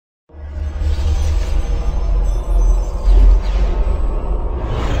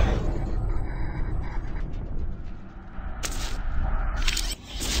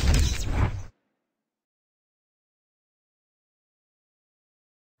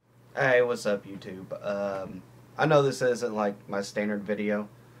Hey, what's up, YouTube? I know this isn't like my standard video,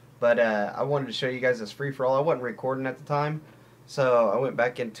 but I wanted to show you guys this free for all. I wasn't recording at the time, so I went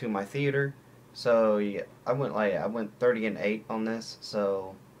back into my theater. So yeah, I went 30 and 8 on this.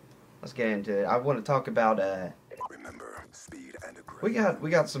 So let's get into it. I want to talk about Remember, speed and we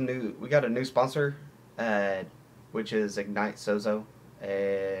got a new sponsor, uh, which is Ignite Sozo.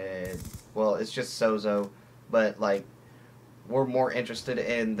 Well, it's just Sozo, but like we're more interested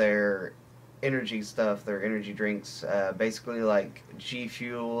in their energy stuff, their energy drinks, basically like G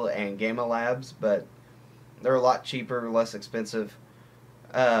Fuel and Gamma Labs, but they're a lot cheaper, less expensive.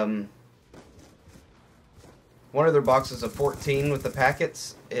 Um, one of their boxes of 14 with the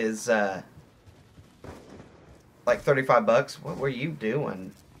packets is like 35 bucks. What were you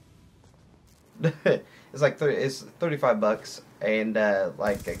doing? It's 35 bucks, and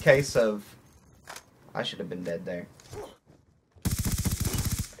like a case of, I should have been dead there.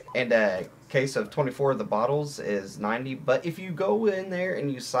 And a case of 24 of the bottles is 90. But if you go in there and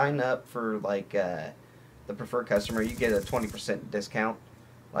you sign up for like the preferred customer, you get a 20% discount.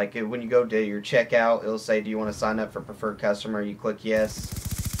 Like when you go to your checkout, it'll say, "Do you want to sign up for preferred customer?" You click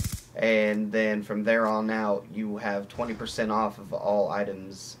yes, and then from there on out, you have 20% off of all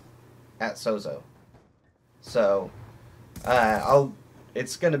items at Sozo. So I'll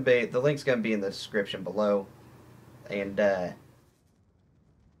it's gonna be the link's gonna be in the description below, and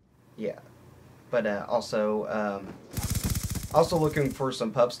yeah. But also looking for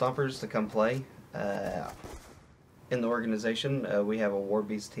some pub stompers to come play in the organization. We have a War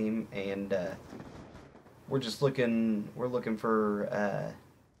Beast team, and we're looking for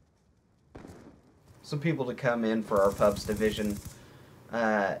some people to come in for our pubs division.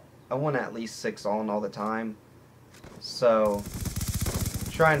 I want at least 6 on all the time, so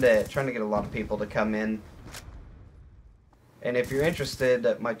trying to get a lot of people to come in. And if you're interested,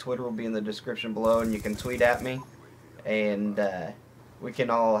 my Twitter will be in the description below, and you can tweet at me, and we can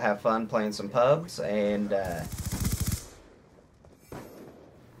all have fun playing some pubs, and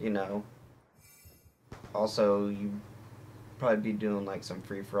you know, also you probably be doing like some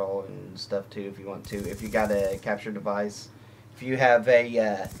free for all and stuff too if you want to. If you got a capture device, if you have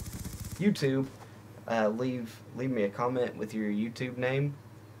a YouTube, leave me a comment with your YouTube name,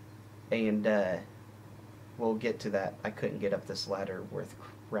 and we'll get to that. I couldn't get up this ladder worth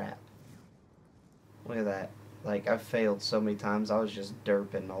crap. Look at that. Like, I've failed so many times. I was just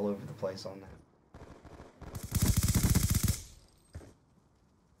derping all over the place on that.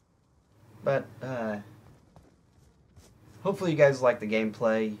 But, hopefully you guys like the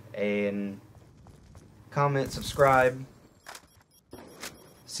gameplay, and comment, subscribe,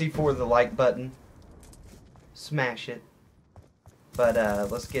 C4 the like button, smash it. But,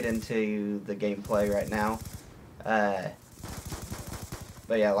 let's get into the gameplay right now. But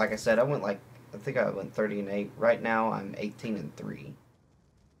yeah, like I said, I think I went 30 and 8. Right now, I'm 18 and 3.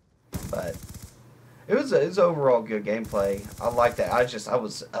 But it was overall good gameplay. I liked that. I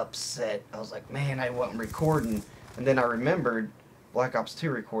was upset. I was like, man, I wasn't recording, and then I remembered Black Ops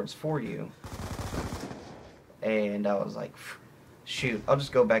 2 records for you, and I was like, shoot, I'll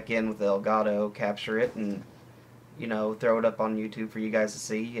just go back in with the Elgato, capture it, and throw it up on YouTube for you guys to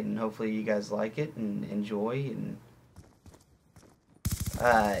see, and hopefully you guys like it and enjoy. And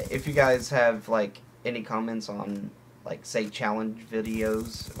if you guys have like any comments on, like, say, challenge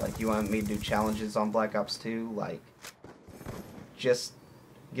videos, like you want me to do challenges on Black Ops 2, like, just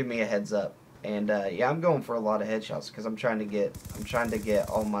give me a heads up. And yeah, I'm going for a lot of headshots because I'm trying to get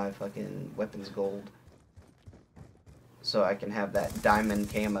all my fucking weapons gold, so I can have that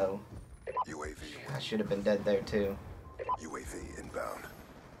diamond camo. UAV. I should have been dead there too. UAV inbound.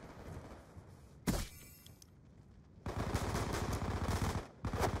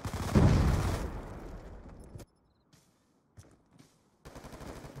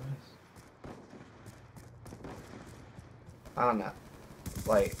 I don't know.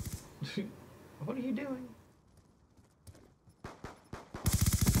 Like, what are you doing?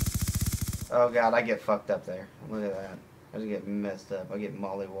 Oh god, I get fucked up there. Look at that. I just get messed up. I get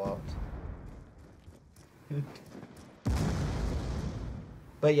mollywopped.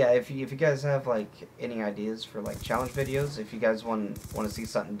 But yeah, if you guys have like any ideas for like challenge videos, if you guys want to see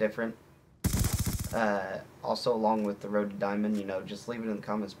something different, also along with the Road to Diamond, just leave it in the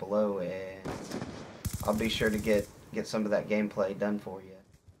comments below, and I'll be sure to get some of that gameplay done for you.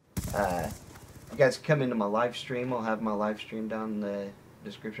 You guys come into my live stream. I'll have my live stream down in the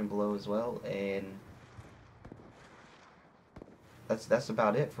description below as well, and that's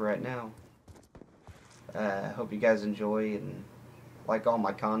about it for right now. Hope you guys enjoy and like all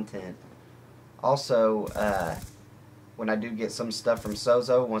my content. Also, when I do get some stuff from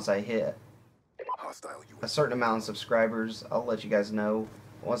Sozo, once I hit Hostile a certain amount of subscribers, I'll let you guys know.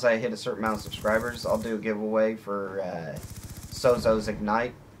 Once I hit a certain amount of subscribers, I'll do a giveaway for Sozo's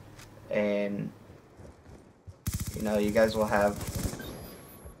Ignite, and you know, you guys will have,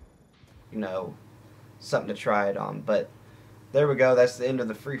 you know, something to try it on. But there we go. That's the end of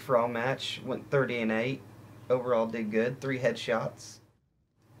the free-for-all match. Went 30-8. Overall did good. 3 headshots.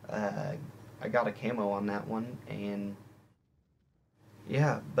 I got a camo on that one, and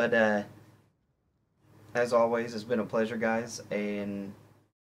yeah, but as always, it's been a pleasure, guys, and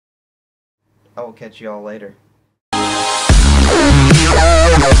I will catch you all later.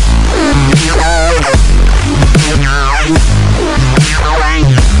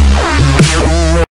 Alright.